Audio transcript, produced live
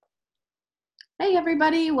Hey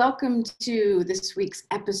everybody, welcome to this week's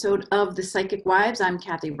episode of The Psychic Wives. I'm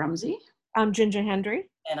Kathy Rumsey. I'm Ginger Hendry.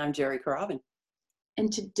 And I'm Jerry Carabin.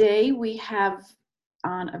 And today we have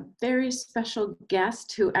on a very special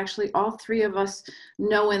guest who actually all three of us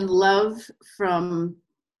know and love from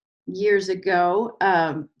years ago,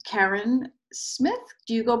 Karen Smith.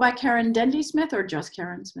 Do you go by Karen Dendy Smith or just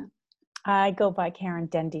Karen Smith? I go by Karen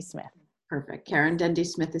Dendy Smith. Perfect. Karen Dendy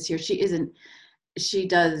Smith is here. She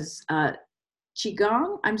does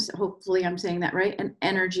Qigong, hopefully I'm saying that right, and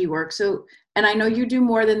energy work. So, and I know you do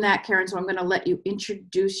more than that, Karen, so I'm going to let you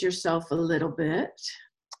introduce yourself a little bit.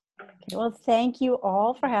 Okay, well, thank you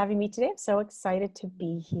all for having me today. I'm so excited to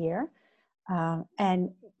be here.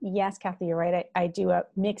 And yes, Kathy, you're right. I do a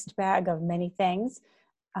mixed bag of many things.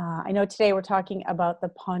 I know today we're talking about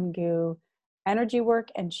the Pangu energy work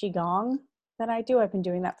and Qigong that I do. I've been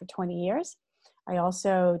doing that for 20 years. I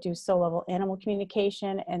also do soul-level animal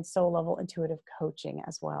communication and soul-level intuitive coaching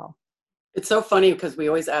as well. It's so funny because we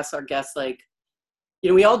always ask our guests,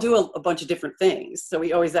 we all do a bunch of different things. So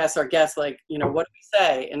we always ask our guests, what do we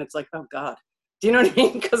say? And it's like, oh God, do you know what I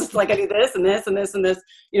mean? Because it's like I do this and this and this and this.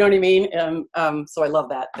 You know what I mean? So I love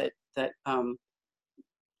that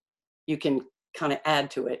you can kind of add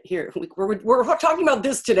to it. Here, we're talking about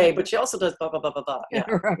this today, but she also does blah, blah, blah, blah, blah. Yeah,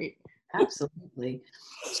 right. Absolutely.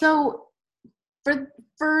 So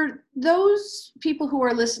for those people who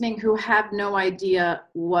are listening who have no idea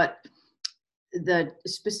what the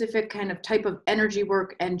specific kind of type of energy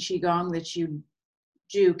work and Qigong that you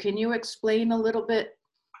do, can you explain a little bit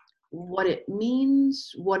what it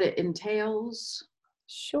means, what it entails?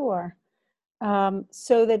 Sure.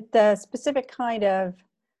 So that the specific kind of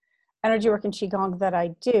energy work and Qigong that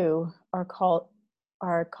I do are called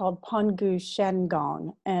Pangu Shen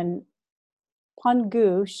Gong. And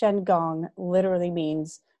Pangu Shen Gong literally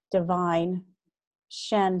means divine,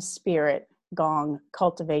 Shen spirit, Gong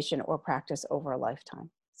cultivation or practice over a lifetime.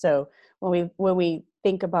 So when we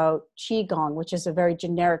think about Qigong, which is a very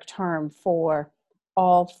generic term for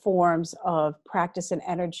all forms of practice and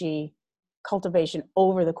energy cultivation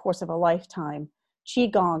over the course of a lifetime,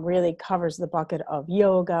 Qigong really covers the bucket of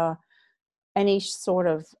yoga, any sort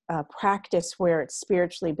of practice where it's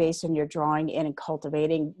spiritually based and you're drawing in and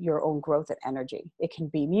cultivating your own growth and energy. It can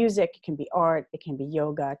be music, it can be art, it can be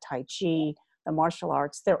yoga, Tai Chi, the martial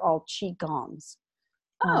arts. They're all Qigongs.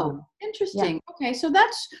 Oh, interesting. Yeah. Okay, so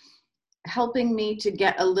that's helping me to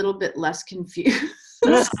get a little bit less confused.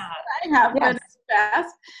 I have been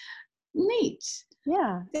fast. Neat.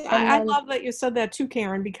 Yeah. I love that you said that too,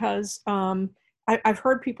 Karen, because I've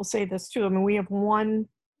heard people say this too. I mean, we have one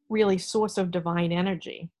really source of divine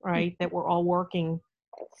energy, right, that we're all working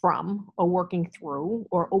from or working through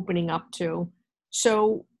or opening up to.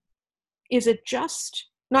 So is it just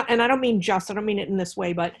not, and I don't mean it in this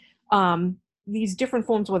way, but these different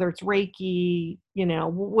forms, whether it's Reiki,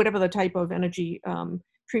 whatever the type of energy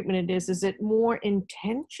treatment it is it more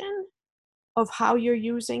intention of how you're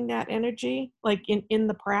using that energy, like in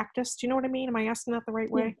the practice? Do you know what I mean? Am I asking that the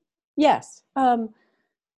right way? Yes.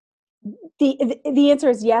 The answer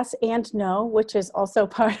is yes and no, which is also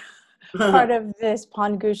part of this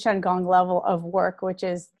Pangu Shen Gong level of work, which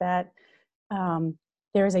is that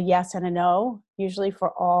there is a yes and a no, usually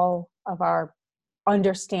for all of our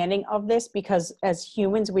understanding of this, because as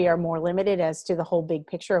humans, we are more limited as to the whole big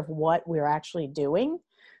picture of what we're actually doing.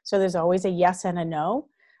 So there's always a yes and a no.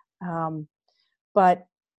 But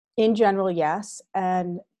in general, yes.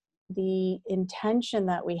 And the intention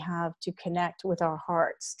that we have to connect with our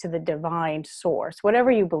hearts to the divine source, whatever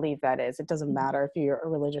you believe that is, it doesn't matter if you're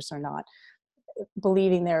religious or not,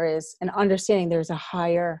 believing there is an understanding there's a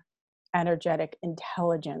higher energetic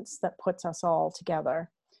intelligence that puts us all together,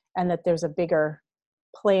 and that there's a bigger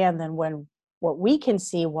plan than what we can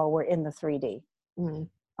see while we're in the 3D.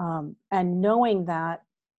 And knowing that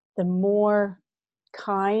the more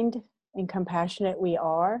kind and compassionate we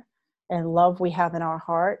are and love we have in our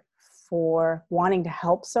heart for wanting to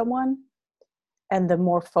help someone, and the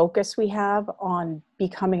more focus we have on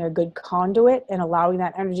becoming a good conduit and allowing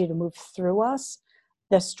that energy to move through us,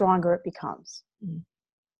 the stronger it becomes.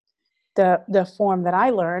 The form that I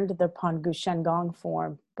learned, the Pangu Shen Gong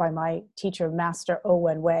form by my teacher, Master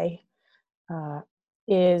Owen Wei,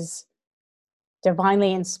 is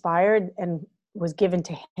divinely inspired and was given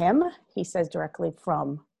to him, he says, directly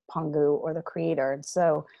from Pangu or the creator. And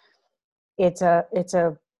so it's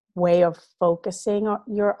a way of focusing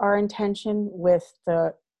our intention with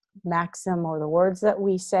the maxim or the words that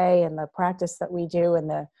we say and the practice that we do and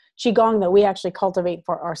the Qigong that we actually cultivate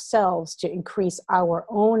for ourselves to increase our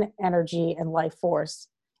own energy and life force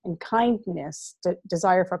and kindness,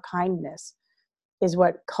 desire for kindness, is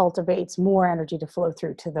what cultivates more energy to flow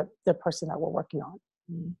through to the person that we're working on,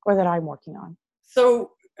 or that I'm working on.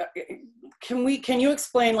 So can you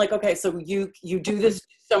explain, like, okay, so you do this to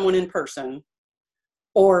someone in person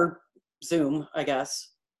or Zoom, I guess,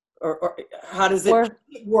 or how does it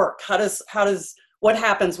work? What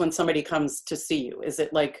happens when somebody comes to see you? Is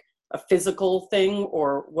it like a physical thing,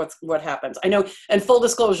 or what happens? I know, and full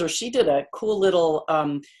disclosure, she did a cool little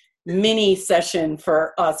mini session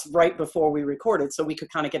for us right before we recorded, so we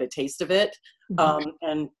could kind of get a taste of it.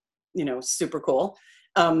 And super cool.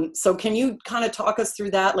 So can you kind of talk us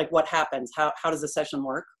through that? Like, what happens? How does a session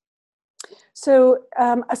work? So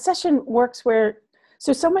a session works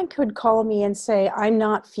so someone could call me and say, I'm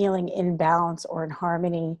not feeling in balance or in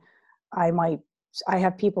harmony. I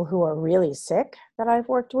have people who are really sick that I've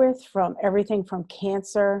worked with, from everything from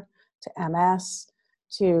cancer to MS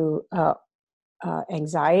to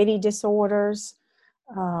anxiety disorders.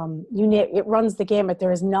 It runs the gamut.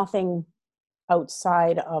 There is nothing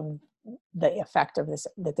outside of the effect of this,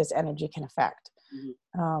 that this energy can affect.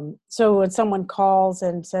 So when someone calls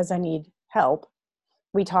and says, I need help,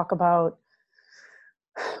 we talk about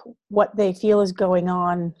what they feel is going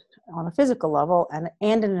on a physical level and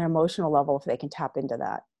an emotional level, if they can tap into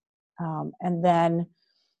that. And then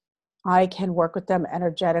I can work with them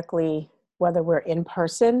energetically, whether we're in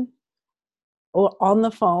person or on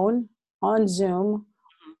the phone, on Zoom,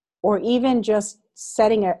 or even just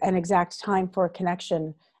setting an exact time for a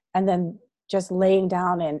connection, and then just laying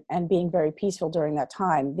down and being very peaceful during that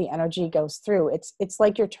time. The energy goes through. It's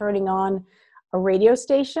like you're turning on a radio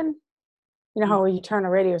station. You know how you turn a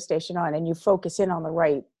radio station on and you focus in on the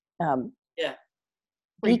right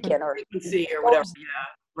beacon or frequency or whatever. Yeah,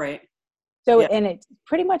 right. So, and it's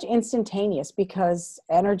pretty much instantaneous because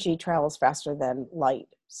energy travels faster than light.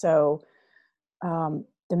 So the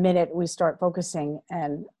minute we start focusing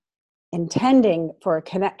and intending for a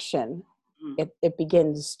connection, it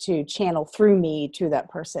begins to channel through me to that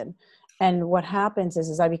person. And what happens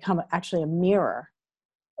is I become actually a mirror.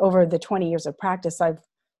 Over the 20 years of practice,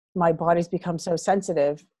 my body's become so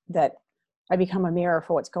sensitive that I become a mirror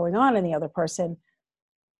for what's going on in the other person.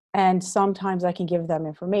 And sometimes I can give them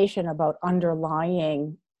information about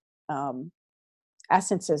underlying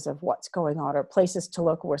essences of what's going on, or places to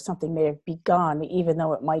look where something may have begun, even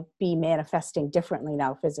though it might be manifesting differently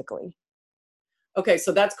now physically. Okay,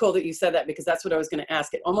 so that's cool that you said that, because that's what I was going to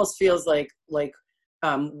ask. It almost feels like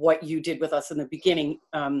what you did with us in the beginning.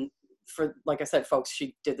 For, like I said, folks,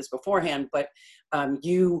 she did this beforehand, but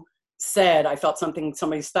you said, I felt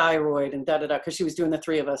somebody's thyroid and da-da-da, because she was doing the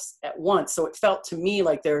three of us at once. So it felt to me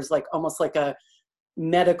like there's like almost like a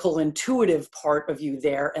medical intuitive part of you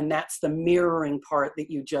there, and that's the mirroring part that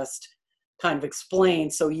you just kind of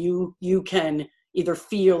explained. So you can either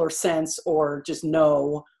feel or sense or just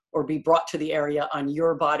know or be brought to the area on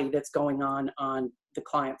your body that's going on the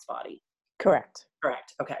client's body. Correct.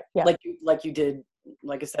 Okay. Yeah. Like you did,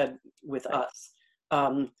 like I said, with us.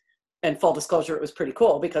 And full disclosure, it was pretty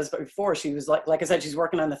cool, because before she was like I said, she's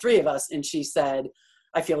working on the three of us, and she said,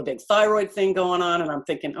 I feel a big thyroid thing going on. And I'm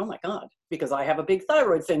thinking, oh my God, because I have a big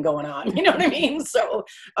thyroid thing going on. You know what I mean? So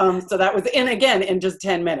that was, and again, in just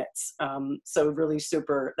 10 minutes. So really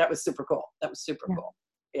that was super cool. Cool.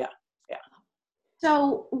 Yeah.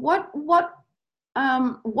 So what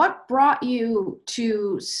brought you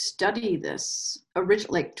to study this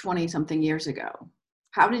originally, like 20 something years ago?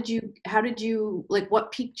 How did you like,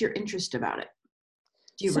 what piqued your interest about it?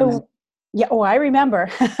 Do you remember? Yeah. Oh, I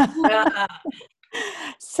remember.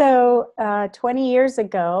 So 20 years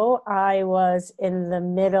ago, I was in the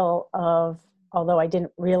middle of, although I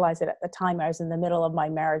didn't realize it at the time, I was in the middle of my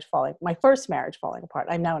first marriage falling apart.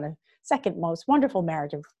 I'm now in a second most wonderful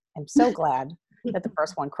marriage. I'm so glad that the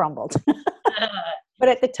first one crumbled. But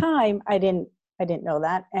at the time, I didn't know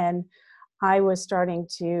that. And I was starting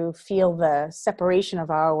to feel the separation of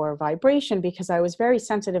our vibration, because I was very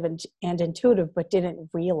sensitive and intuitive, but didn't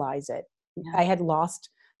realize it. Yeah. I had lost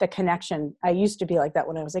the connection. I used to be like that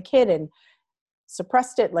when I was a kid and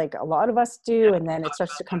suppressed it like a lot of us do. And then it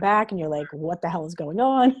starts to come back and you're like, what the hell is going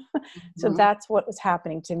on? So that's what was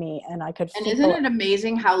happening to me. And I could feel. And isn't it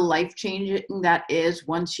amazing how life-changing that is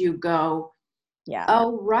once you go, yeah,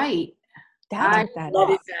 oh, right. Let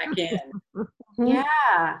it back in.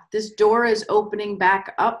 Yeah, this door is opening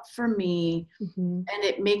back up for me, and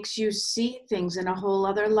it makes you see things in a whole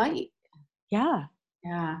other light. Yeah.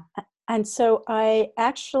 Yeah. And so I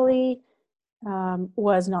actually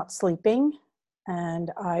was not sleeping,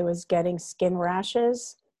 and I was getting skin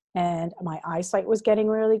rashes, and my eyesight was getting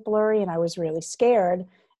really blurry, and I was really scared.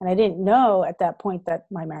 And I didn't know at that point that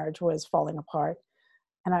my marriage was falling apart.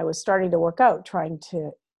 And I was starting to work out, trying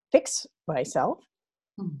to fix myself.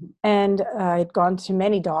 And I'd gone to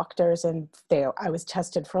many doctors, and I was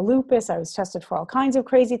tested for lupus. I was tested for all kinds of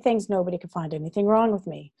crazy things. Nobody could find anything wrong with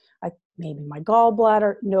me. Maybe my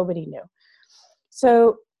gallbladder, nobody knew.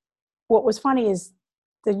 So what was funny is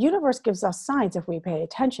the universe gives us signs if we pay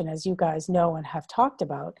attention, as you guys know and have talked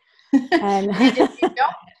about. And if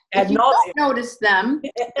you don't notice them,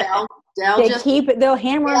 they'll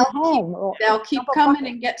hammer them home. They'll keep coming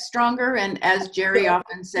and get stronger. And as Jerry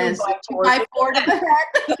often says, 2x4 to the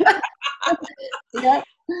head.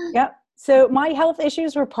 Yep. So my health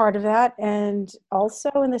issues were part of that. And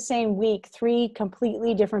also in the same week, 3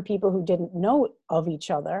 completely different people who didn't know of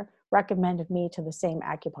each other recommended me to the same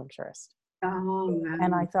acupuncturist. Oh, wow.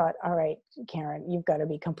 And I thought, all right, Karen, you've got to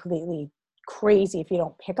be completely crazy if you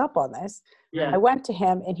don't pick up on this. Yeah. I went to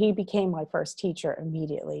him, and he became my first teacher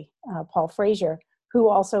immediately, Paul Frazier, who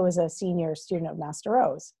also is a senior student of Master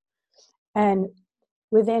O's. And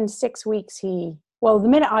within 6 weeks, the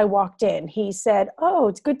minute I walked in, he said, "Oh,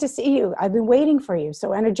 it's good to see you. I've been waiting for you."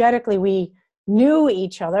 So energetically, we knew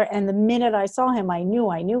each other. And the minute I saw him, I knew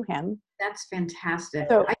him. That's fantastic.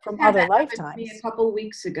 So I from had other that happen lifetimes. to me a couple of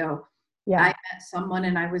weeks ago. Yeah. I met someone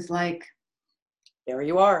and I was like, there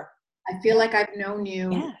you are. I feel like I've known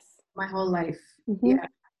you Yes. my whole life. Mm-hmm. Yeah.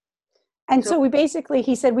 And so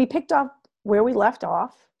he said, we picked up where we left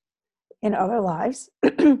off in other lives.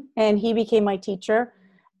 And he became my teacher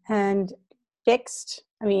and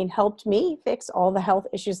helped me fix all the health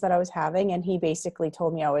issues that I was having. And he basically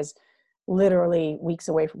told me I was literally weeks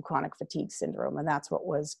away from chronic fatigue syndrome. And that's what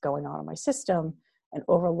was going on in my system, an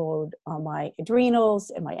overload on my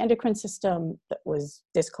adrenals and my endocrine system that was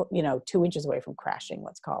 2 inches away from crashing,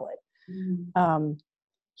 let's call it. Mm-hmm.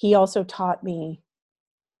 He also taught me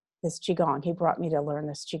this Qigong. He brought me to learn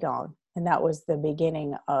this Qigong. And that was the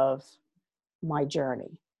beginning of my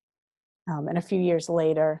journey. And a few years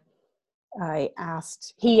later,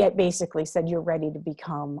 he had basically said, "You're ready to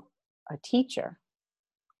become a teacher."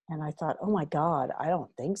 And I thought, oh my God, I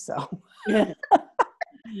don't think so.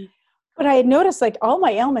 But I had noticed all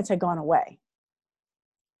my ailments had gone away.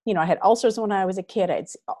 I had ulcers when I was a kid. I'd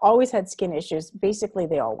always had skin issues. Basically,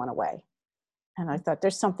 they all went away. And I thought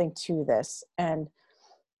there's something to this. And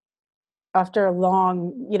after a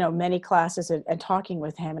long, many classes and talking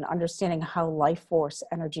with him and understanding how life force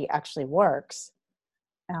energy actually works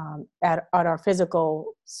at our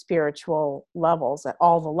physical, spiritual levels, at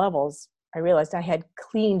all the levels, I realized I had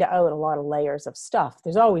cleaned out a lot of layers of stuff.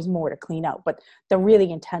 There's always more to clean out, but the really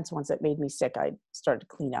intense ones that made me sick, I started to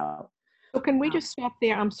clean out. So can we just stop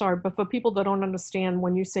there? I'm sorry, but for people that don't understand,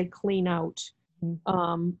 when you say clean out,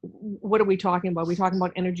 what are we talking about? Are we talking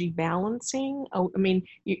about energy balancing?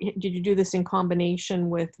 Did you do this in combination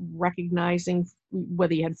with recognizing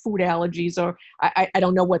whether you had food allergies or I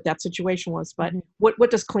don't know what that situation was, but what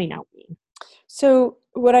does clean out mean? So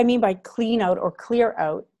what I mean by clean out or clear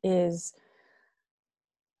out is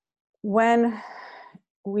when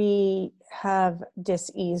we have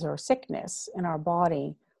dis-ease or sickness in our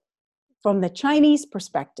body, from the Chinese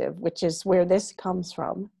perspective, which is where this comes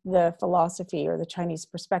from, the philosophy or the Chinese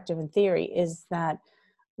perspective and theory is that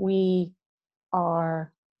we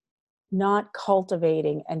are not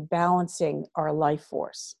cultivating and balancing our life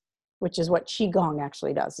force, which is what Qigong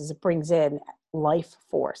actually does, is it brings in life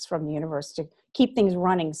force from the universe to keep things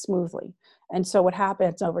running smoothly. And so what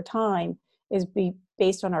happens over time is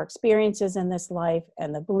based on our experiences in this life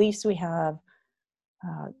and the beliefs we have,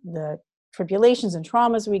 the tribulations and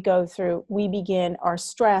traumas we go through, our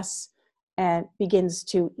stress and begins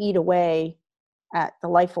to eat away at the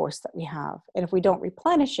life force that we have. And if we don't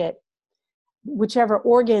replenish it, whichever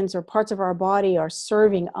organs or parts of our body are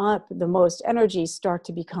serving up the most energy start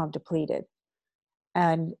to become depleted.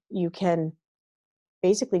 And you can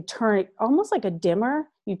basically turn it almost like a dimmer.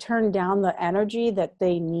 You turn down the energy that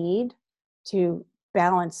they need to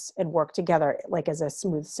balance and work together like as a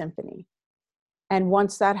smooth symphony. And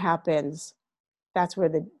once that happens, that's where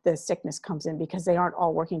the sickness comes in, because they aren't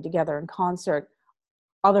all working together in concert.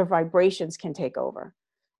 Other vibrations can take over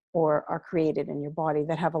or are created in your body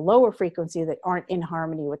that have a lower frequency that aren't in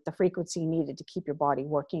harmony with the frequency needed to keep your body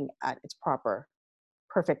working at its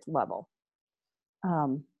perfect level.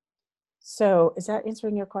 So is that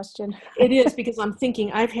answering your question? It is, because I'm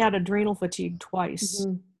thinking I've had adrenal fatigue twice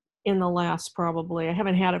in the last I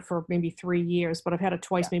haven't had it for maybe 3 years, but I've had it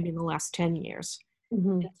twice maybe in the last 10 years.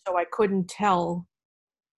 And so I couldn't tell.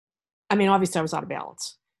 Obviously I was out of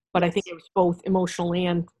balance, but I think it was both emotional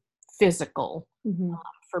and physical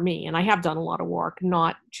for me. And I have done a lot of work,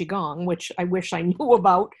 not Qigong, which I wish I knew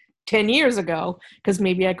about 10 years ago, because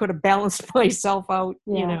maybe I could have balanced myself out,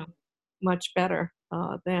 much better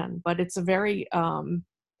then. But it's a very,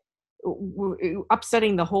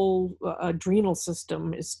 upsetting the whole adrenal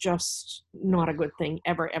system is just not a good thing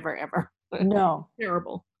ever, ever, ever. No.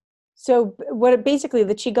 Terrible. So basically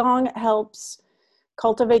the Qigong helps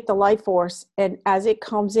cultivate the life force, and as it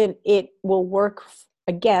comes in, it will work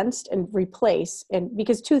against and replace, and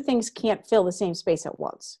because two things can't fill the same space at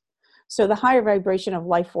once. So the higher vibration of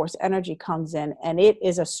life force energy comes in, and it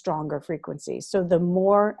is a stronger frequency. So the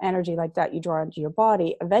more energy like that you draw into your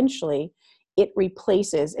body, eventually it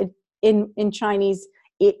replaces it. In Chinese,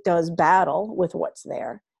 it does battle with what's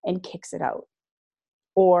there and kicks it out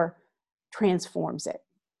or transforms it.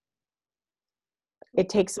 It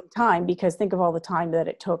takes some time, because think of all the time that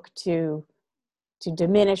it took to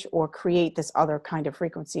diminish or create this other kind of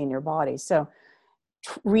frequency in your body. So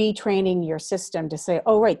retraining your system to say,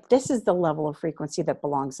 oh, right, this is the level of frequency that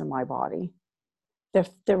belongs in my body.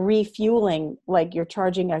 The refueling, like you're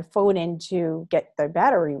charging a phone in to get the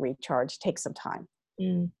battery recharged, takes some time.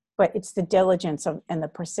 But it's the diligence and the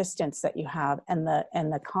persistence that you have, and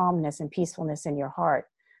the calmness and peacefulness in your heart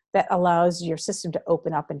that allows your system to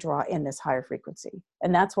open up and draw in this higher frequency.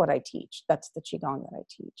 And that's what I teach. That's the Qigong that I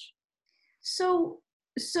teach. So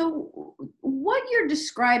what you're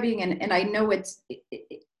describing, and I know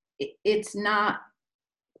it's not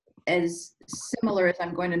as similar as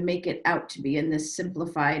I'm going to make it out to be in this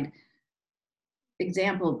simplified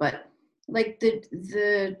example, but like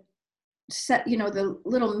the set, the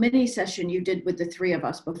little mini session you did with the three of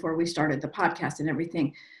us before we started the podcast and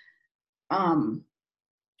everything,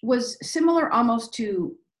 was similar almost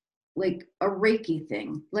to like a Reiki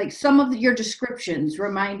thing. Like some of your descriptions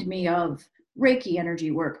remind me of Reiki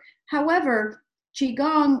energy work. However,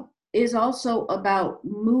 Qigong is also about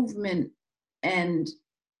movement, and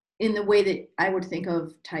in the way that I would think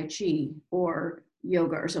of Tai Chi or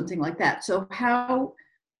yoga or something like that. So how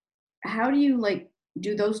do you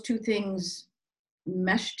do those two things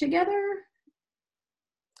mesh together?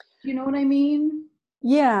 You know what I mean?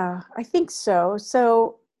 Yeah, I think so.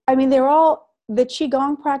 So, I mean, the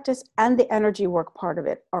Qigong practice and the energy work part of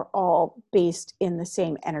it are all based in the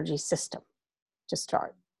same energy system to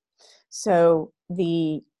start. So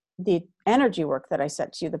the energy work that I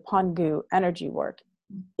said to you, the Pangu energy work,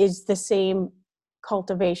 is the same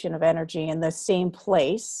cultivation of energy in the same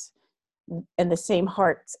place and the same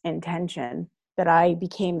heart's intention that I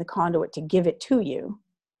became the conduit to give it to you.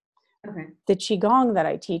 Okay. The Qigong that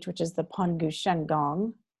I teach, which is the Pangu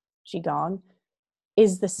Shengong Qigong,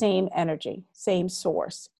 is the same energy, same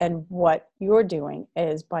source. And what you're doing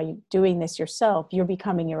is, by doing this yourself, you're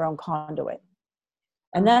becoming your own conduit.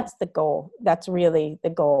 And that's the goal. That's really the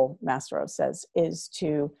goal, Master O says, is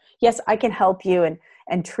to, yes, I can help you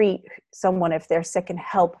and treat someone if they're sick and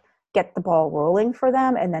help get the ball rolling for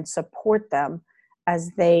them, and then support them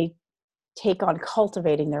as they take on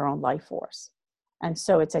cultivating their own life force. And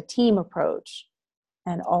so it's a team approach,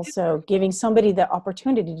 and also giving somebody the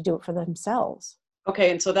opportunity to do it for themselves.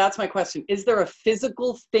 Okay, and so that's my question. Is there a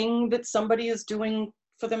physical thing that somebody is doing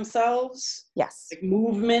for themselves? Yes. Like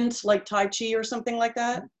movement, like Tai Chi or something like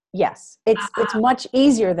that? Yes. It's much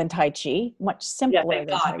easier than Tai Chi, much simpler thank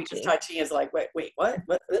than God, Tai because Chi. Tai Chi is like, wait, what?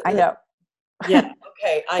 I know. Yeah,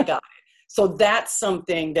 okay, I got it. So that's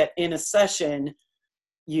something that in a session,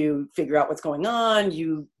 you figure out what's going on,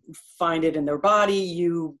 you find it in their body,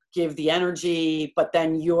 you give the energy, but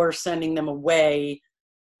then you're sending them away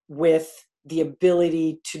with the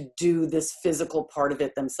ability to do this physical part of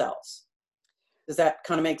it themselves. Does that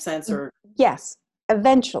kind of make sense? Or yes,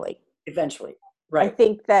 eventually. Eventually, right. I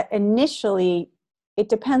think that initially it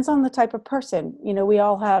depends on the type of person. We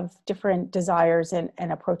all have different desires and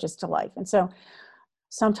approaches to life. And so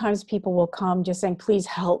sometimes people will come just saying, please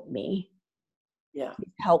help me. Yeah.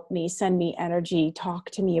 Help me, send me energy, talk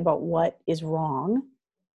to me about what is wrong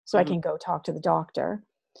so I can go talk to the doctor.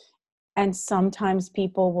 And sometimes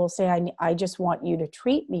people will say, I just want you to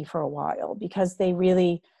treat me for a while, because they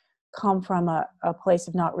really come from a place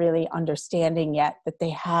of not really understanding yet that they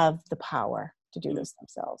have the power to do this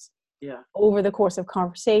themselves. Yeah. Over the course of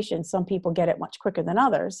conversation, some people get it much quicker than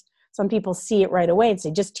others. Some people see it right away and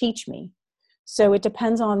say, just teach me. So it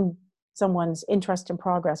depends on someone's interest and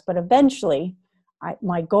progress. But eventually,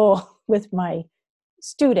 my goal with my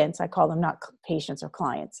students, I call them not patients or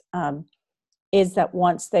clients, is that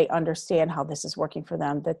once they understand how this is working for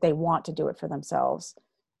them, that they want to do it for themselves.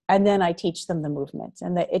 And then I teach them the movements.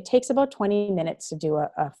 And it takes about 20 minutes to do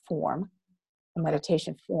a form, a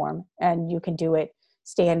meditation form. And you can do it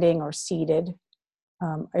standing or seated.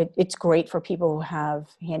 It's great for people who have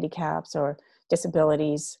handicaps or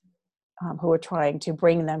disabilities, who are trying to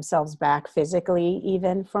bring themselves back physically,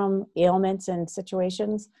 even from ailments and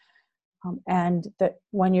situations. And that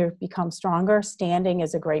when you become stronger, standing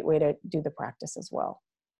is a great way to do the practice as well.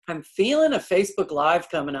 I'm feeling a Facebook Live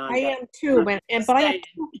coming on. I guys. am too, but I have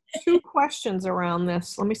two questions around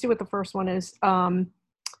this. Let me see what the first one is.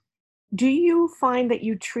 Do you find that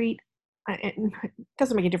you treat, it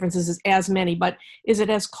doesn't make a difference as many, but is it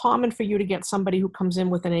as common for you to get somebody who comes in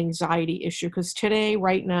with an anxiety issue? Because today,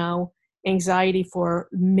 right now, anxiety for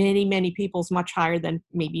many, many people is much higher than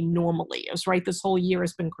maybe normally is, right? This whole year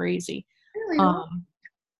has been crazy. Really?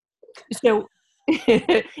 So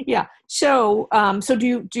yeah. So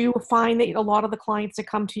do you find that a lot of the clients that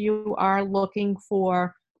come to you are looking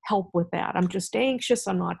for help with that? I'm just anxious.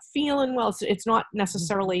 I'm not feeling well. It's not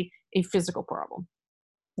necessarily a physical problem.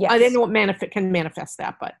 Yes. I didn't know what can manifest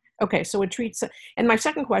that, but okay. So it treats. And my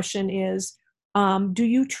second question is, do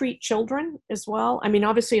you treat children as well? I mean,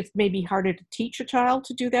 obviously, it's maybe harder to teach a child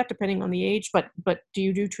to do that depending on the age, but do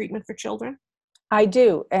you do treatment for children? I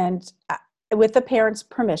do. And with the parent's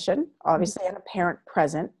permission, obviously, and a parent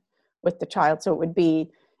present with the child. So it would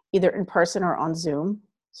be either in person or on Zoom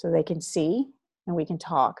so they can see and we can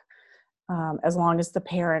talk, as long as the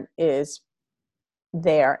parent is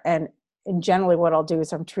there. And generally what I'll do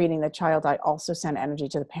is I'm treating the child. I also send energy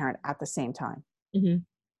to the parent at the same time.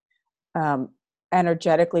 Mm-hmm.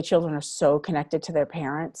 Energetically, children are so connected to their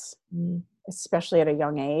parents, especially at a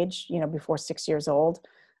young age, before 6 years old,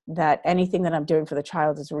 that anything that I'm doing for the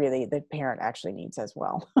child is really the parent actually needs as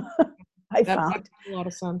well. That makes a lot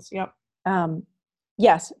of sense. Yep.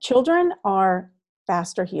 Yes, children are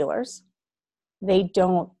faster healers. They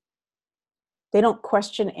don't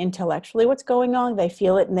question intellectually what's going on. They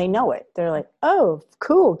feel it and they know it. They're like, oh,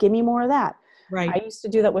 cool, give me more of that. Right. I used to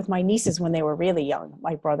do that with my nieces when they were really young.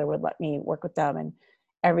 My brother would let me work with them, and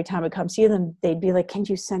every time I come see them, they'd be like, can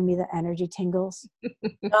you send me the energy tingles?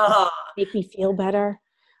 Make me feel better.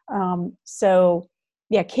 So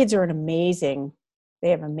yeah, kids are they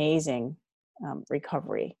have amazing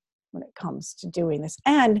recovery when it comes to doing this.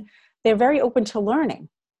 And they're very open to learning.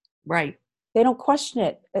 Right. They don't question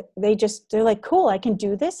it. They're like, cool, I can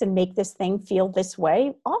do this and make this thing feel this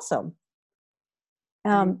way. Awesome.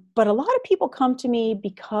 But a lot of people come to me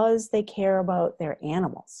because they care about their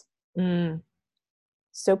animals.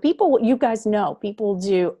 So you guys know, people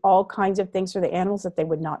do all kinds of things for the animals that they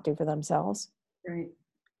would not do for themselves. Right.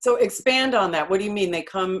 So expand on that. What do you mean they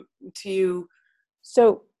come to you?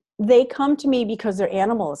 So they come to me because their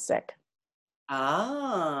animal is sick.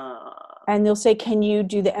 And they'll say, can you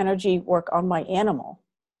do the energy work on my animal?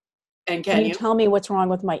 And can you tell me what's wrong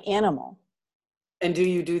with my animal? And do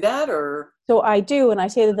you do that, or? So I do. And I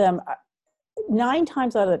say to them, 9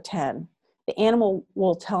 times out of 10, the animal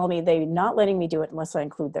will tell me they're not letting me do it unless I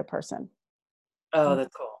include their person. Oh,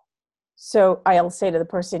 that's cool. So I'll say to the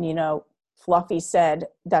person, Fluffy said,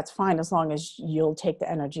 that's fine as long as you'll take the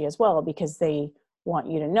energy as well, because they want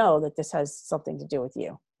you to know that this has something to do with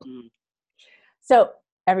you. So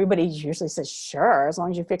everybody usually says, sure, as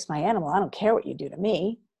long as you fix my animal, I don't care what you do to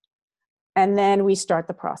me. And then we start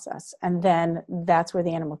the process. And then that's where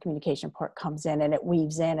the animal communication part comes in, and it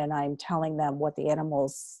weaves in, and I'm telling them what the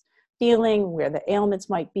animal's feeling, where the ailments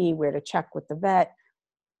might be, where to check with the vet.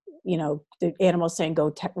 The animal's saying, go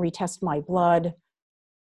retest my blood,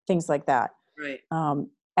 things like that. Right.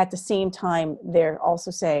 At the same time, they're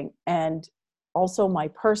also saying, and also my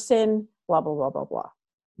person, blah, blah, blah, blah, blah.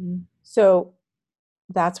 So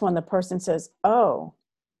that's when the person says, oh,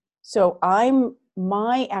 so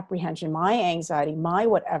my apprehension, my anxiety, my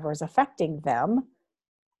whatever is affecting them.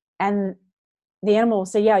 And the animal will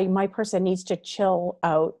say, yeah, my person needs to chill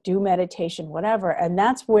out, do meditation, whatever. And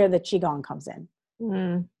that's where the Qigong comes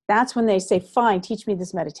in. That's when they say, fine, teach me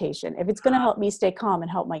this meditation, if it's going to help me stay calm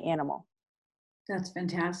and help my animal. That's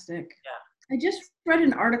fantastic. Yeah. I just read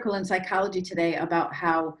an article in Psychology Today about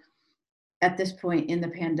how at this point in the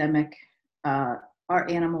pandemic, our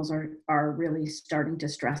animals are really starting to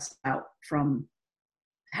stress out from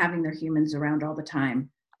having their humans around all the time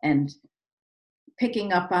and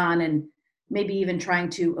picking up on and maybe even trying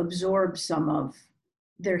to absorb some of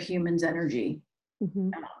their humans' energy.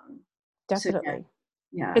 Definitely. So,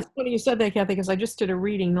 yeah. It's funny you said that, Kathy, because I just did a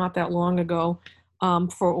reading not that long ago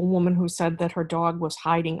for a woman who said that her dog was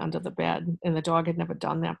hiding under the bed, and the dog had never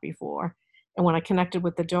done that before. And when I connected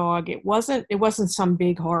with the dog, it wasn't some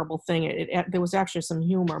big horrible thing. There was actually some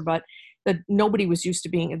humor, but the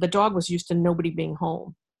dog was used to nobody being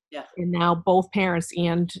home. Yeah. And now both parents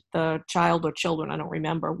and the child or children, I don't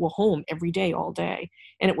remember, were home every day, all day.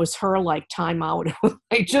 And it was her like time out.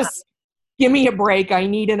 give me a break. I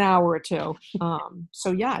need an hour or two.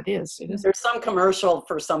 So yeah, it is. There's some commercial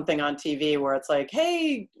for something on TV where it's like,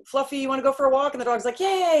 hey, Fluffy, you want to go for a walk? And the dog's like,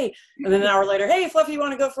 yay. And then an hour later, hey, Fluffy, you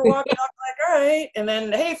want to go for a walk? And the dog's like, all right. And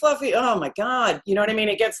then, hey, Fluffy, oh my God. You know what I mean?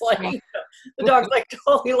 It gets like, the dog's like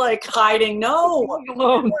totally like hiding. No, I want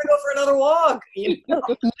to go for another walk. You know?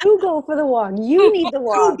 You go for the walk. You need the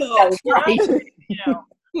walk. You go. That's right. You know,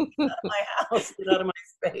 get out of my house, get out of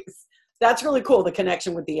my space. That's really cool, the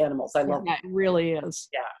connection with the animals. I love That really is.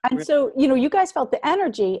 Yeah. And so, you guys felt the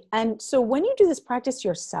energy. And so when you do this practice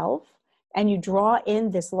yourself and you draw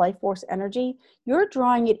in this life force energy, you're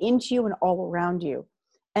drawing it into you and all around you.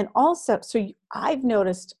 And also, I've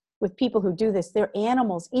noticed with people who do this, their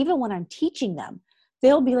animals, even when I'm teaching them,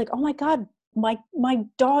 they'll be like, oh my God, my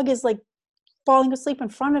dog is like falling asleep in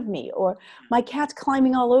front of me, or my cat's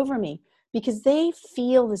climbing all over me, because they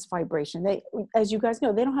feel this vibration. They, as you guys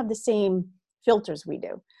know, they don't have the same filters we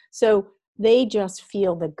do. So they just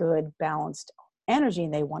feel the good, balanced energy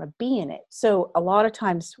and they want to be in it. So a lot of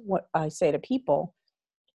times what I say to people,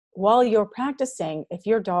 while you're practicing, if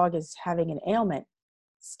your dog is having an ailment,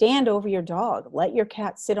 stand over your dog, let your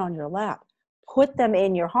cat sit on your lap, put them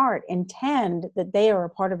in your heart, intend that they are a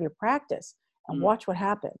part of your practice, and watch what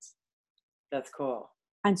happens. That's cool.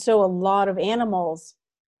 And so a lot of animals'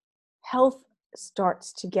 health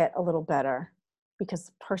starts to get a little better because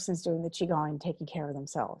the person's doing the Qigong and taking care of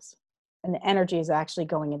themselves. And the energy is actually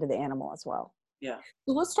going into the animal as well. Yeah.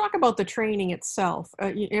 So let's talk about the training itself.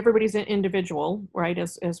 Everybody's an individual, right?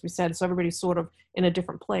 As we said, so everybody's sort of in a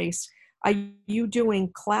different place. Are you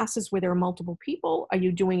doing classes where there are multiple people? Are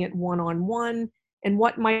you doing it one-on-one? And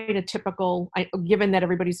what might a typical, given that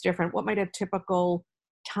everybody's different, what might a typical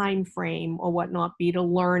time frame or whatnot be to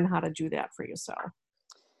learn how to do that for yourself?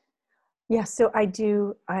 Yeah, so I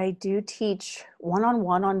do teach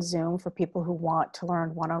one-on-one on Zoom for people who want to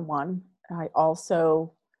learn one-on-one. I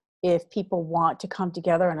also, if people want to come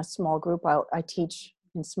together in a small group, I teach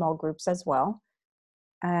in small groups as well.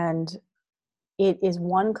 And it is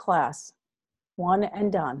one class, one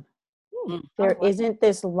and done. There isn't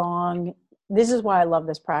this long, this is why I love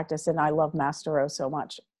this practice, and I love Master O so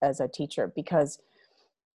much as a teacher, because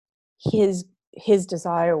his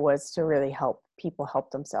desire was to really help people help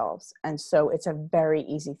themselves. And so it's a very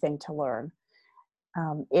easy thing to learn.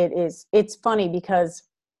 It's funny because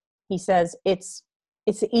he says it's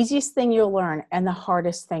the easiest thing you'll learn and the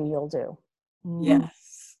hardest thing you'll do.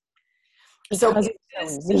 Yes. So Because is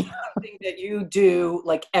it's this so easy. something that you do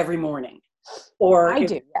like every morning? Or I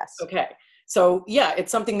do, yes. Okay. So yeah,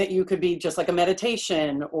 it's something that you could be just like a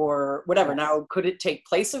meditation or whatever. Yes. Now, could it take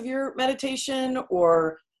place of your meditation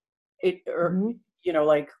or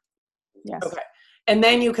like, Yes. okay. And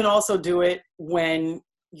then you can also do it when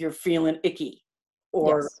you're feeling icky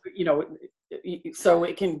or, so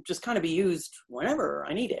it can just kind of be used whenever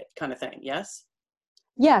I need it kind of thing. Yes.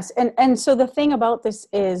 Yes. And so the thing about this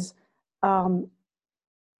is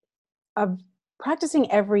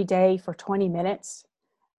practicing every day for 20 minutes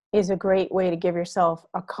is a great way to give yourself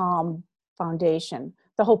a calm foundation.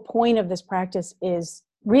 The whole point of this practice is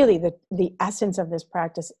really the essence of this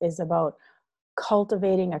practice is about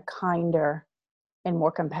cultivating a kinder and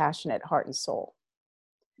more compassionate heart and soul.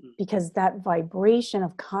 Because that vibration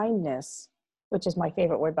of kindness, which is my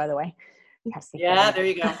favorite word, by the way. Yeah, there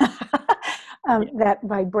you go. That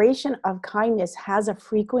vibration of kindness has a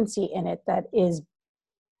frequency in it that is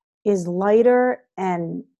lighter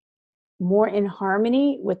and more in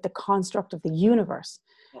harmony with the construct of the universe.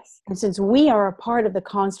 Yes. And since we are a part of the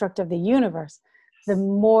construct of the universe, the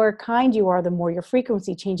more kind you are, the more your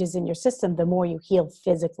frequency changes in your system, the more you heal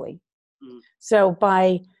physically. So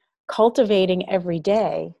by cultivating every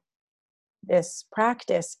day this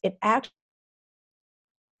practice, it actually...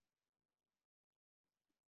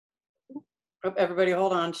 Everybody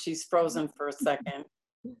hold on. She's frozen for a second.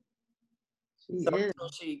 Until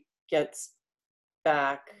she gets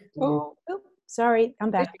back. Oh, sorry,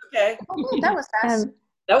 I'm back. Okay. Oh, that was fast.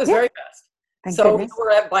 That was very fast. Thank So goodness.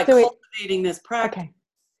 we're by cultivating this practice. Okay.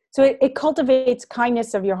 So it cultivates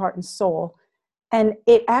kindness of your heart and soul, and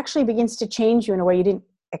it actually begins to change you in a way you didn't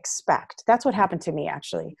expect. That's what happened to me,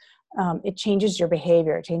 actually. It changes your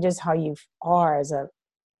behavior. It changes how you are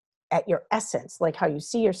at your essence, like how you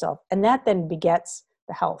see yourself. And that then begets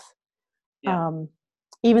the health. Yeah.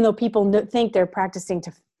 Even though people think they're practicing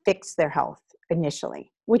to fix their health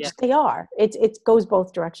initially, which they are. It goes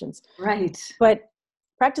both directions. Right. But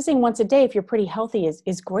practicing once a day, if you're pretty healthy,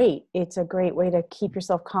 is great. It's a great way to keep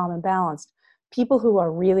yourself calm and balanced. People who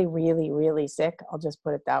are really, really, really sick, I'll just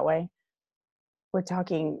put it that way, we're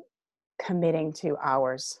talking committing to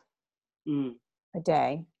hours a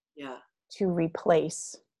day to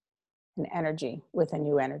replace an energy with a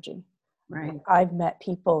new energy. Right. I've met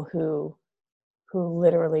people who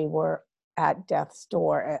literally were at death's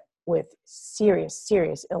door with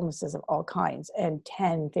serious illnesses of all kinds, and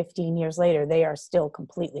 10, 15 years later they are still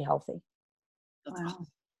completely healthy. Wow.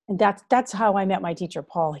 And that's how I met my teacher,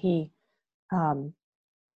 Paul. He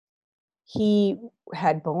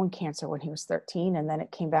had bone cancer when he was 13, and then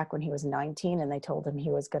it came back when he was 19, and they told him he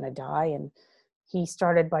was going to die. And he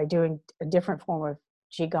started by doing a different form of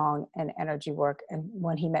Qigong and energy work. And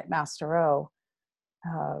when he met Master O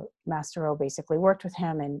basically worked with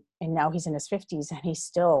him, and now he's in his 50s, and he's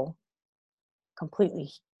still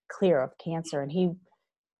completely clear of cancer. And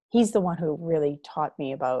he's the one who really taught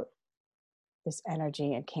me about this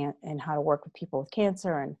energy and how to work with people with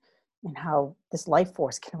cancer, and how this life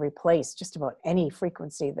force can replace just about any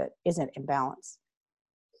frequency that isn't in balance.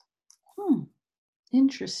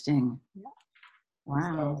 Interesting. Yeah.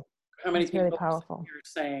 Wow. So how many It's people really powerful. are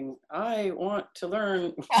saying, I want to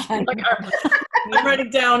learn? I'm writing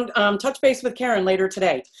down, touch base with Karen later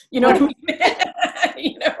today. You know what I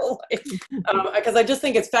mean? You know, because I just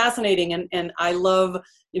think it's fascinating. And I love,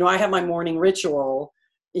 I have my morning ritual,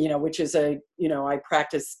 which is I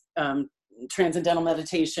practice transcendental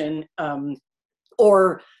meditation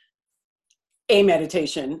or a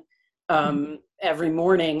meditation every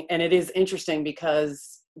morning. And it is interesting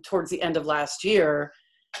because towards the end of last year,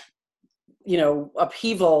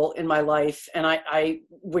 upheaval in my life, and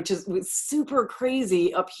which was super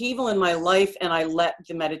crazy upheaval in my life, and I let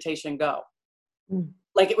the meditation go.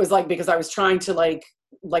 Like, it was like, because I was trying to like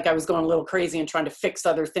I was going a little crazy and trying to fix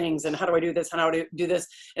other things, and how do I do this? How do I do this?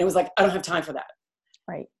 And it was like, I don't have time for that.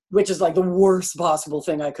 Right. Which is like the worst possible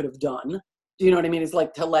thing I could have done. Do you know what I mean? It's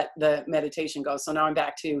like to let the meditation go. So now I'm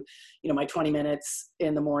back to, my 20 minutes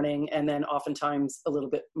in the morning, and then oftentimes a little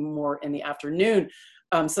bit more in the afternoon.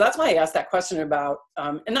 So that's why I asked that question about,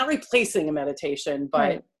 and not replacing a meditation, but,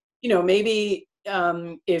 Right. Maybe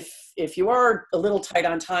if you are a little tight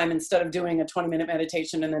on time, instead of doing a 20-minute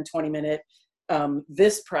meditation and then 20-minute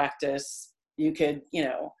this practice, you could,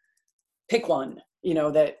 pick one,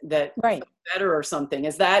 that Right. better or something.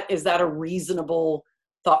 Is that a reasonable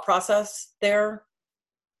thought process there?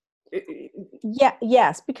 Yeah.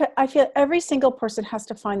 Yes. Because I feel every single person has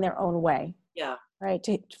to find their own way. Yeah. Right.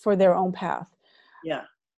 For their own path. Yeah.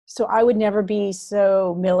 So I would never be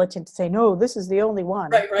so militant to say, no, this is the only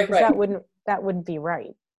one. Right. Because that wouldn't be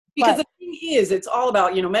right. Because the thing is, it's all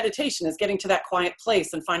about, meditation is getting to that quiet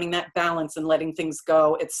place and finding that balance and letting things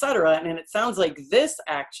go, etc. And it sounds like this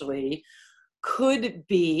actually could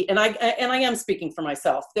be, and I am speaking for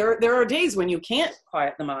myself. There are days when you can't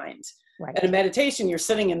quiet the mind. Right. And in meditation, you're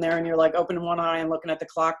sitting in there and you're like opening one eye and looking at the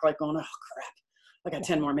clock, like going, oh crap, I got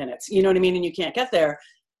 10 more minutes. You know what I mean? And you can't get there.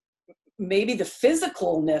 Maybe the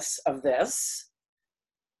physicalness of this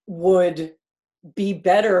would be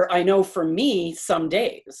better, I know, for me some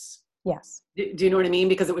days. Yes. Do you know what I mean?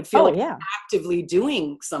 Because it would feel like yeah. actively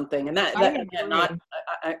doing something. And that again, not,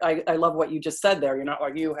 I love what you just said there. You're not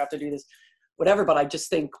like, you have to do this, whatever. But I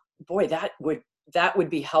just think, boy, that would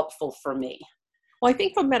be helpful for me. Well, I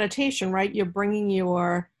think for meditation, right, you're bringing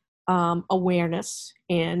your awareness,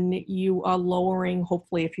 and you are lowering,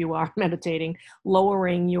 hopefully if you are meditating,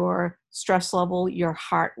 lowering your stress level, your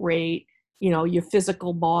heart rate, your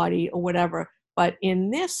physical body or whatever. But in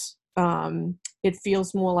this, it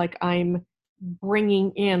feels more like I'm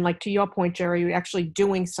bringing in, like to your point, Jerry, you're actually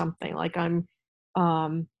doing something. Like I'm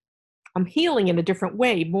healing in a different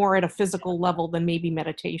way, more at a physical level than maybe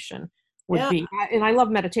meditation would be. And I love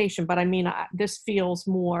meditation, but I mean, this feels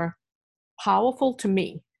more powerful to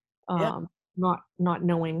me. Not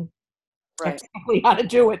knowing exactly how to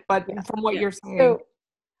do it, but from what you're saying. So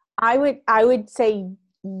I would say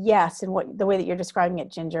yes, and the way that you're describing it,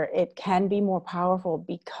 Ginger, it can be more powerful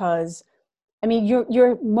because, I mean,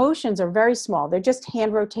 your motions are very small. They're just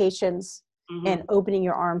hand rotations and opening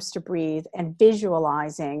your arms to breathe and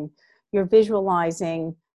visualizing. You're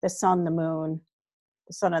visualizing the sun and the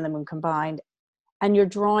moon combined, and you're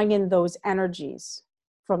drawing in those energies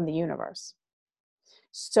from the universe.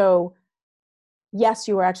 So yes,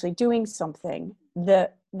 you are actually doing something.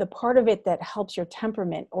 The part of it that helps your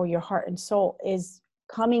temperament or your heart and soul is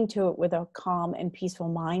coming to it with a calm and peaceful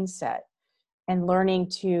mindset, and learning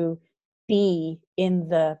to be in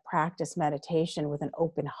the practice meditation with an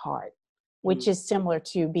open heart, which is similar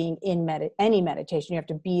to being in any meditation. You have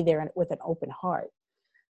to be there with an open heart.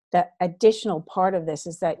 The additional part of this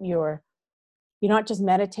is that you're not just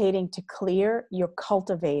meditating to clear, you're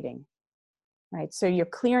cultivating. Right. So you're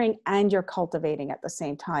clearing and you're cultivating at the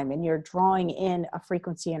same time, and you're drawing in a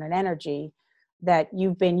frequency and an energy that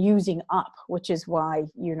you've been using up, which is why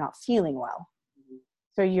you're not feeling well.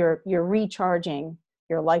 So you're recharging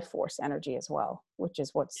your life force energy as well, which is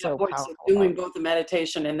what's so boy, powerful. So doing both the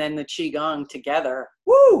meditation and then the Qigong together,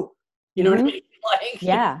 woo! You know what I mean? Like,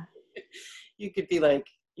 yeah. You could be like,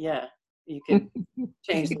 yeah, you could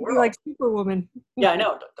change the world. Like Superwoman. Yeah, I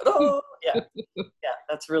know. Yeah,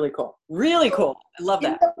 that's really cool. Really cool. I love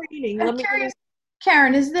that. I'm curious,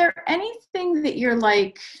 Karen, is there anything that you're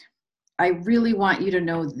like, I really want you to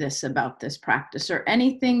know this about this practice, or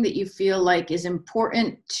anything that you feel like is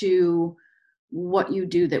important to what you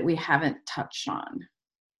do that we haven't touched on?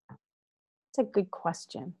 It's a good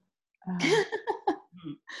question.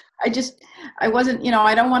 I wasn't,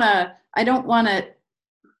 I don't want to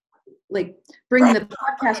like bring the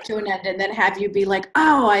podcast to an end and then have you be like,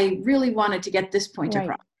 oh, I really wanted to get this point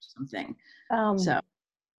across or something. So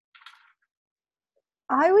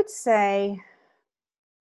I would say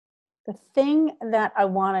the thing that I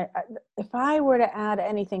want to, if I were to add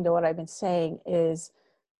anything to what I've been saying, is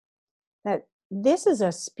that this is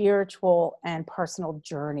a spiritual and personal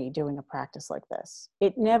journey doing a practice like this.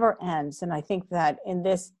 It never ends. And I think that in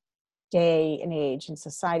this day and age in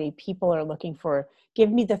society, people are looking for, give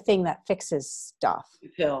me the thing that fixes stuff.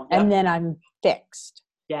 And then I'm fixed.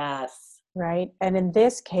 Yes. Right. And in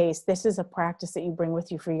this case, this is a practice that you bring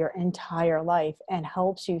with you for your entire life and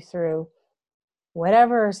helps you through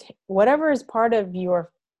whatever is part of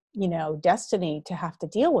your, destiny to have to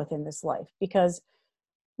deal with in this life. Because,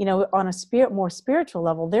 on a more spiritual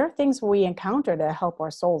level, there are things we encounter to help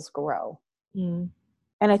our souls grow. And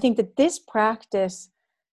I think that this practice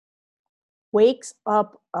wakes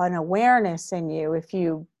up an awareness in you, if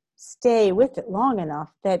you stay with it long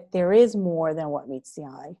enough, that there is more than what meets the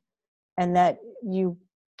eye, and that you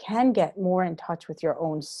can get more in touch with your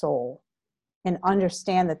own soul and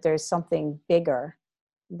understand that there's something bigger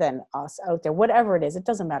than us out there, whatever it is. It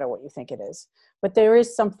doesn't matter what you think it is, but there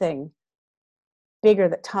is something bigger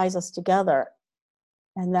that ties us together,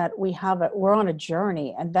 and that we're on a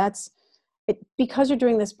journey. And that's it. Because you're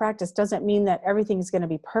doing this practice doesn't mean that everything is going to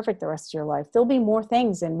be perfect the rest of your life. There'll be more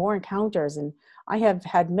things and more encounters. And I have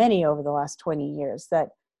had many over the last 20 years that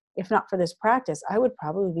if not for this practice, I would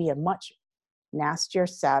probably be a much nastier,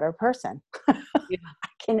 sadder person. I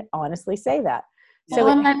can honestly say that. So,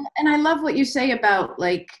 and I love what you say about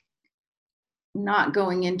like not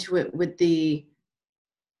going into it with the,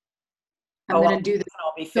 I'm going to do this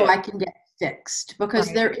so I can get fixed,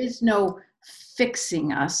 because there is no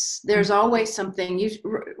fixing us. There's always something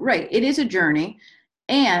it is a journey.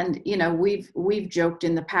 And, we've joked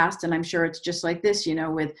in the past, and I'm sure it's just like this,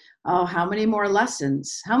 with, oh, how many more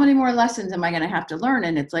lessons am I going to have to learn?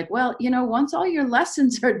 And it's like, well, once all your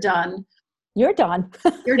lessons are done, you're done.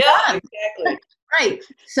 You're done. Exactly. Right.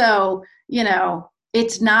 So,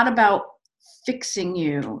 it's not about fixing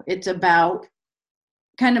you. It's about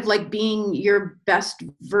kind of like being your best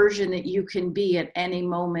version that you can be at any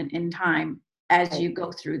moment in time as you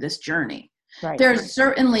go through this journey. Right. There's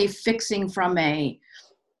certainly fixing from a,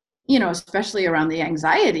 especially around the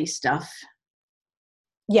anxiety stuff.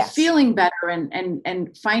 Yes. Feeling better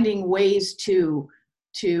and finding ways to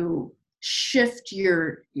shift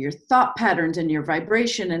your thought patterns and your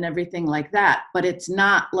vibration and everything like that. But it's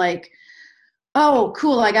not like, oh,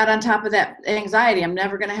 cool, I got on top of that anxiety, I'm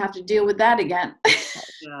never going to have to deal with that again.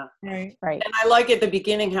 Yeah. Right. And I like at the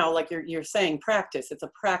beginning how, like you're saying, practice. It's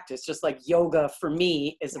a practice, just like yoga for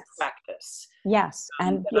me is a practice. Yes.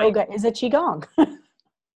 And yoga is a Qigong.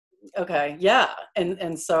 Okay. Yeah.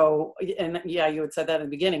 And so, you had said that in the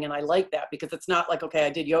beginning, and I like that, because it's not like, okay,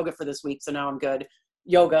 I did yoga for this week, so now I'm good.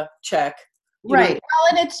 Yoga, check. Right. Well,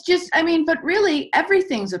 and it's just, but really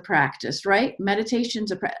everything's a practice, right?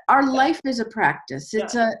 Meditation's our life is a practice.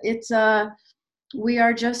 We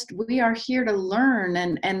are here to learn.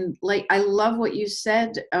 And like, I love what you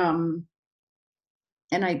said. And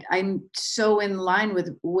I'm so in line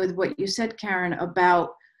with what you said, Karen,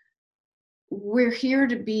 about we're here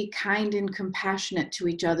to be kind and compassionate to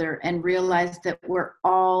each other and realize that we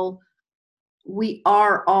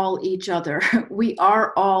are all each other. We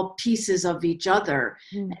are all pieces of each other.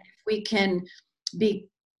 And if we can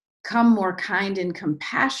become more kind and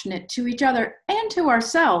compassionate to each other and to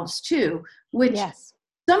ourselves too, which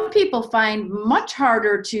some people find much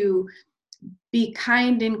harder to be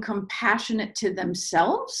kind and compassionate to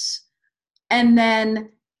themselves. And then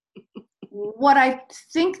what I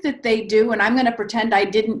think that they do, and I'm going to pretend I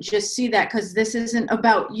didn't just see that because this isn't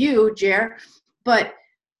about you, Jer, but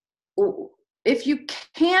if you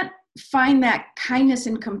can't find that kindness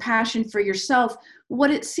and compassion for yourself,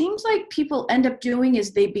 what it seems like people end up doing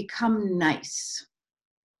is they become nice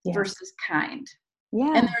versus kind.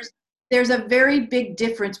 Yeah. And there's a very big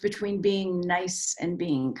difference between being nice and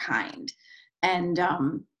being kind. and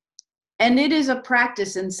it is a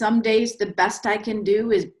practice, and some days the best I can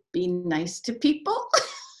do is be nice to people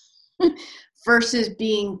versus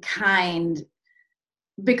being kind,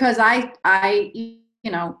 because I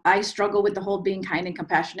struggle with the whole being kind and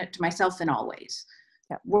compassionate to myself in all ways.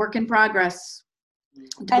 Yep. Work in progress.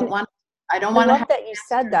 I don't want I to love that you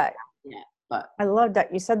said that. Yeah, but I love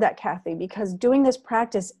that you said that, Kathy, because doing this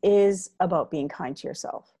practice is about being kind to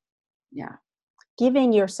yourself. yeah.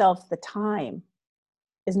 Giving yourself the time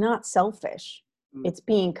is not selfish. It's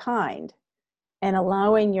being kind and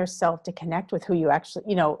allowing yourself to connect with who you actually,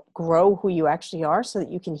 grow who you actually are, so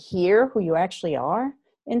that you can hear who you actually are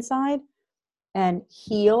inside and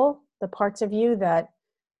heal the parts of you that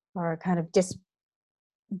are kind of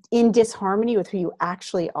in disharmony with who you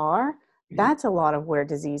actually are. That's a lot of where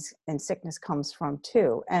disease and sickness comes from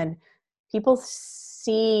too. And people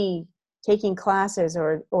see taking classes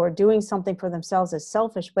or doing something for themselves as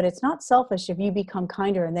selfish, but it's not selfish if you become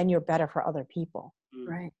kinder and then you're better for other people.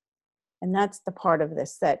 Right. And that's the part of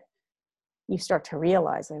this that you start to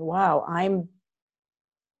realize, like, wow, I'm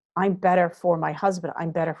better for my husband.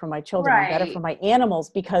 I'm better for my children. I'm better for my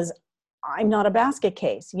animals because I'm not a basket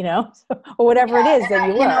case, or whatever it is that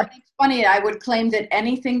you were. It's funny. I would claim that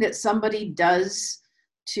anything that somebody does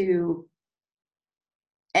to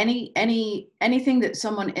anything that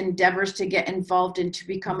someone endeavors to get involved in to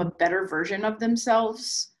become a better version of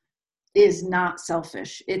themselves is not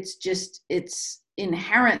selfish. It's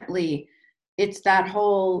inherently, it's that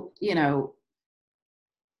whole,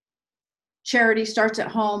 charity starts at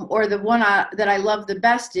home, or the one that I love the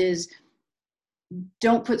best is,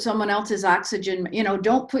 don't put someone else's oxygen,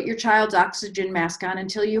 don't put your child's oxygen mask on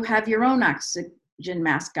until you have your own oxygen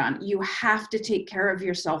mask on. You have to take care of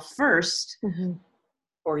yourself first. Mm-hmm.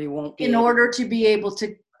 Or you won't be in order to be able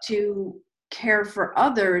to care for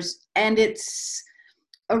others. And it's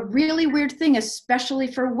a really weird thing, especially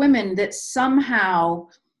for women, that somehow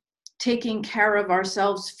taking care of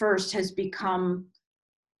ourselves first has become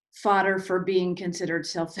fodder for being considered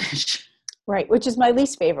selfish. Right, which is my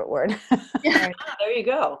least favorite word. Yeah. Right. There you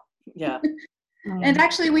go. Yeah. And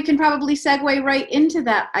actually, we can probably segue right into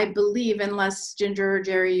that, I believe, unless Ginger or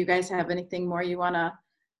Jerry, you guys have anything more you want to.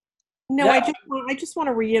 No, Yeah. I just want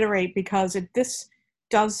to reiterate, because this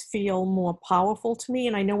does feel more powerful to me.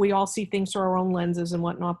 And I know we all see things through our own lenses and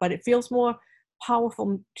whatnot, but it feels more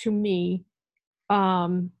powerful to me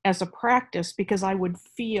as a practice, because I would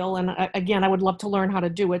feel, and again, I would love to learn how to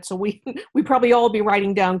do it. So we probably all be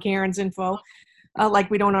writing down Karen's info,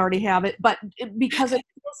 like we don't already have it, but because it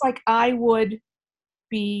feels like I would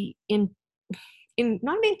be not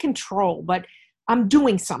in control, but I'm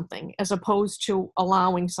doing something as opposed to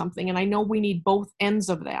allowing something. And I know we need both ends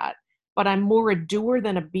of that, but I'm more a doer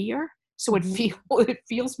than a beer. So it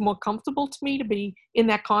feels more comfortable to me to be in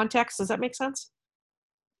that context. Does that make sense?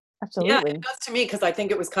 Absolutely. Yeah, it does to me, because I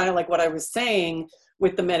think it was kind of like what I was saying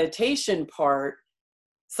with the meditation part.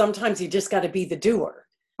 Sometimes you just got to be the doer.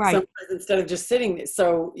 Right. Sometimes instead of just sitting.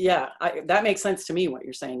 So yeah, that makes sense to me, what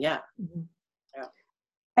you're saying. Yeah. Mm-hmm. Yeah.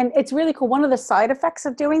 And it's really cool. One of the side effects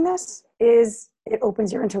of doing this is it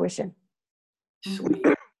opens your intuition. Sweet.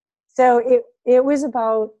 So it was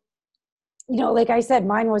about, like I said,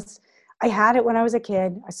 I had it when I was a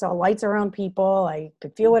kid. I saw lights around people. I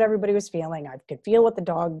could feel what everybody was feeling. I could feel what the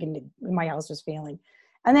dog in my house was feeling.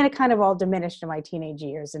 And then it kind of all diminished in my teenage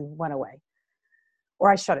years and went away.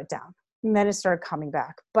 Or I shut it down. And then it started coming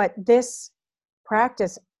back. But this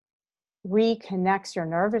practice reconnects your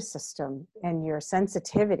nervous system and your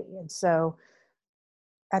sensitivity. And so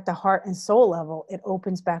at the heart and soul level, it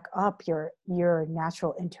opens back up your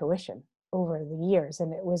natural intuition over the years.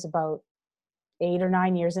 And it was about 8 or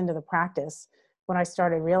 9 years into the practice when I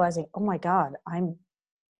started realizing, oh my God,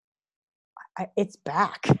 it's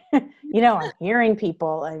back. I'm hearing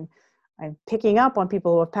people, I'm picking up on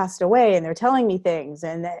people who have passed away, and they're telling me things,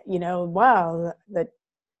 and that, wow, the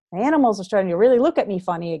animals are starting to really look at me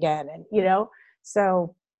funny again. And,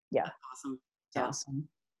 so yeah. That's awesome. Yeah. Awesome.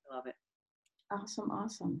 I love it.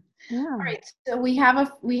 Awesome. Yeah. All right. So we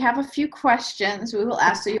have a few questions we will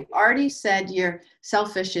ask. So you already said your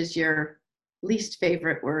selfish is your least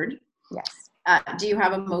favorite word. Yes. Do you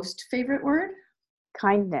have a most favorite word?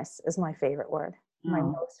 Kindness is my favorite word. My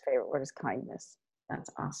Oh, most favorite word is kindness. that's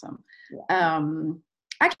awesome. Yeah.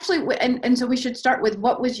 Actually, and so we should start with,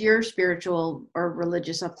 what was your spiritual or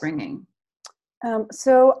religious upbringing?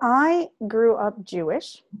 So I grew up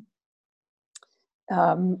Jewish,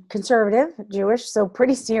 conservative Jewish, so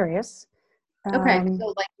pretty serious. Okay,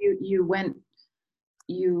 so like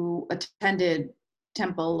you attended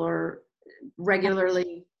temple or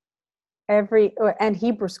regularly? And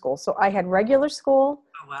Hebrew school. So I had regular school,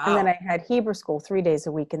 Oh, wow. And then I had Hebrew school 3 days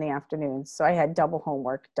a week in the afternoons. So I had double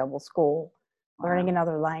homework, double school, learning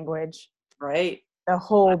another language, Right. the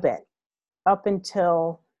whole bit, up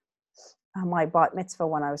until my bat mitzvah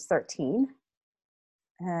when I was 13.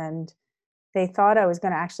 And they thought I was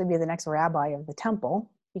going to actually be the next rabbi of the temple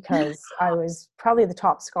because I was probably the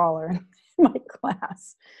top scholar in my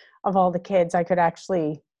class of all the kids. I could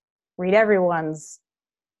actually read everyone's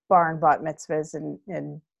bar and bat mitzvahs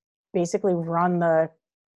and basically run the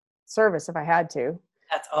service if I had to.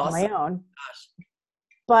 That's On awesome. my own. Gosh.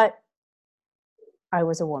 But I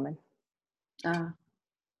was a woman.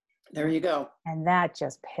 There you go. And that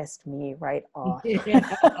just pissed me right off.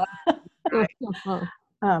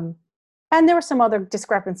 And there were some other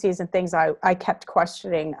discrepancies and things I kept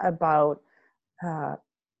questioning about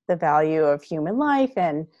the value of human life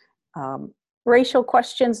and racial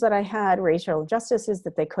questions that I had, racial justices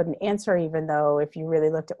that they couldn't answer, even though if you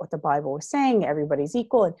really looked at what the Bible was saying, everybody's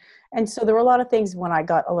equal. And so there were a lot of things when I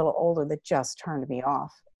got a little older that just turned me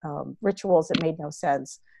off, rituals that made no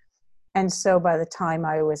sense. And so by the time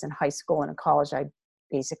I was in high school and in college, I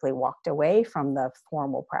basically walked away from the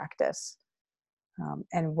formal practice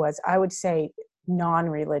and was, I would say,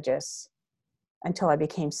 non-religious until I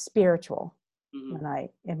became spiritual. When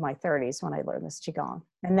in my 30s, when I learned this Qigong.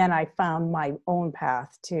 And then I found my own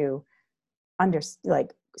path to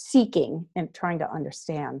seeking and trying to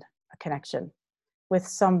understand a connection with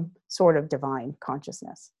some sort of divine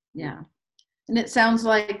consciousness. Yeah. And it sounds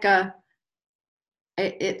like,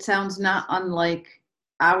 it sounds not unlike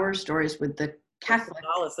our stories with the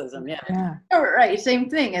Catholicism, Yeah. Oh, right. Same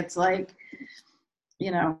thing. It's like,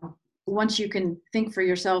 once you can think for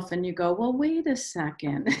yourself and you go, well, wait a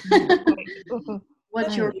second.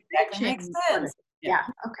 What's your that makes sense. Yeah.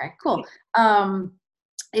 Okay, cool.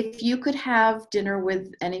 If you could have dinner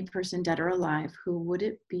with any person dead or alive, who would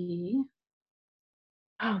it be?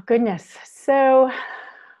 Oh, goodness. So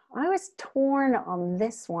I was torn on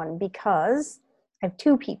this one because I have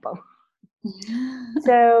two people.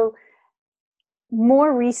 So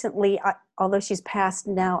more recently, although she's passed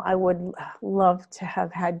now, I would love to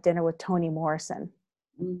have had dinner with Toni Morrison.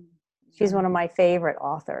 She's one of my favorite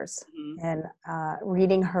authors. And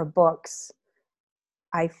reading her books,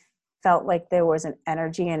 I felt like there was an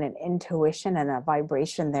energy and an intuition and a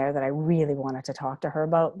vibration there that I really wanted to talk to her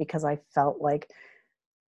about, because I felt like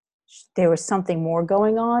there was something more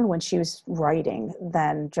going on when she was writing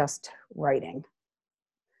than just writing.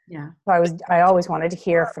 Yeah. So I always wanted to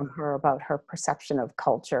hear from her about her perception of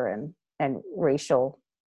culture and racial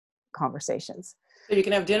conversations. So you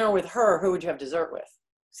can have dinner with her. Who would you have dessert with?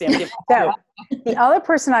 See, I'm giving So the other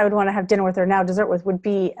person I would want to have dinner with or now dessert with would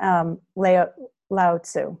be Lao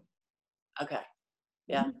Tzu. Okay.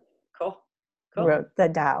 Yeah. Cool. Who wrote the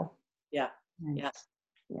Tao. Yeah. Nice.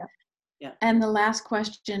 Yeah. And the last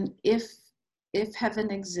question, if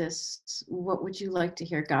heaven exists, what would you like to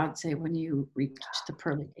hear God say when you reach the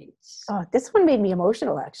pearly gates? Oh, this one made me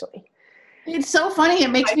emotional, actually. It's so funny.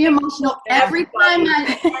 It makes me emotional every time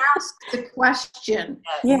I ask the question.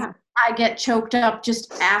 Yeah. I get choked up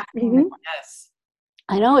just asking. Yes.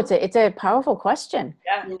 I know it's a powerful question.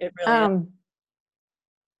 Yeah, it really is.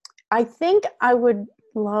 I think I would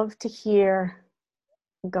love to hear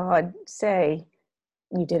God say,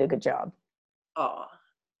 "You did a good job." Oh,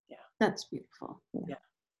 yeah. That's beautiful. Yeah.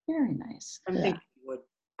 Very nice. I'm thinking you would.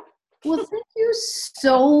 Well, thank you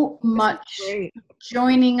so much for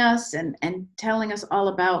joining us and telling us all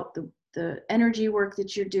about the energy work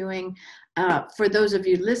that you're doing. For those of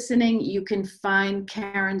you listening, you can find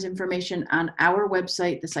Karen's information on our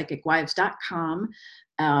website, thepsychicwives.com.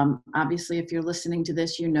 Obviously, if you're listening to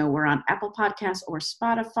this, we're on Apple Podcasts or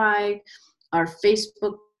Spotify. Our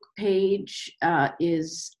Facebook page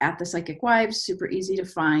is at The Psychic Wives, super easy to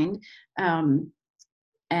find.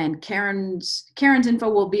 And Karen's info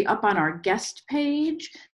will be up on our guest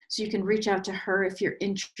page. So you can reach out to her if you're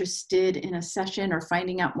interested in a session or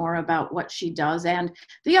finding out more about what she does and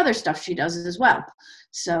the other stuff she does as well.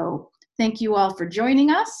 So thank you all for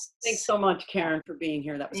joining us. Thanks so much, Karen, for being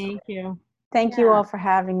here. That was Thank you. Thank you all for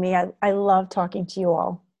having me. I love talking to you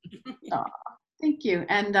all. Thank you.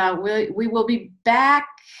 And we will be back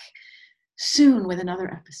soon with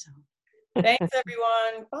another episode. Thanks,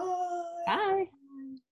 everyone. Bye. Bye.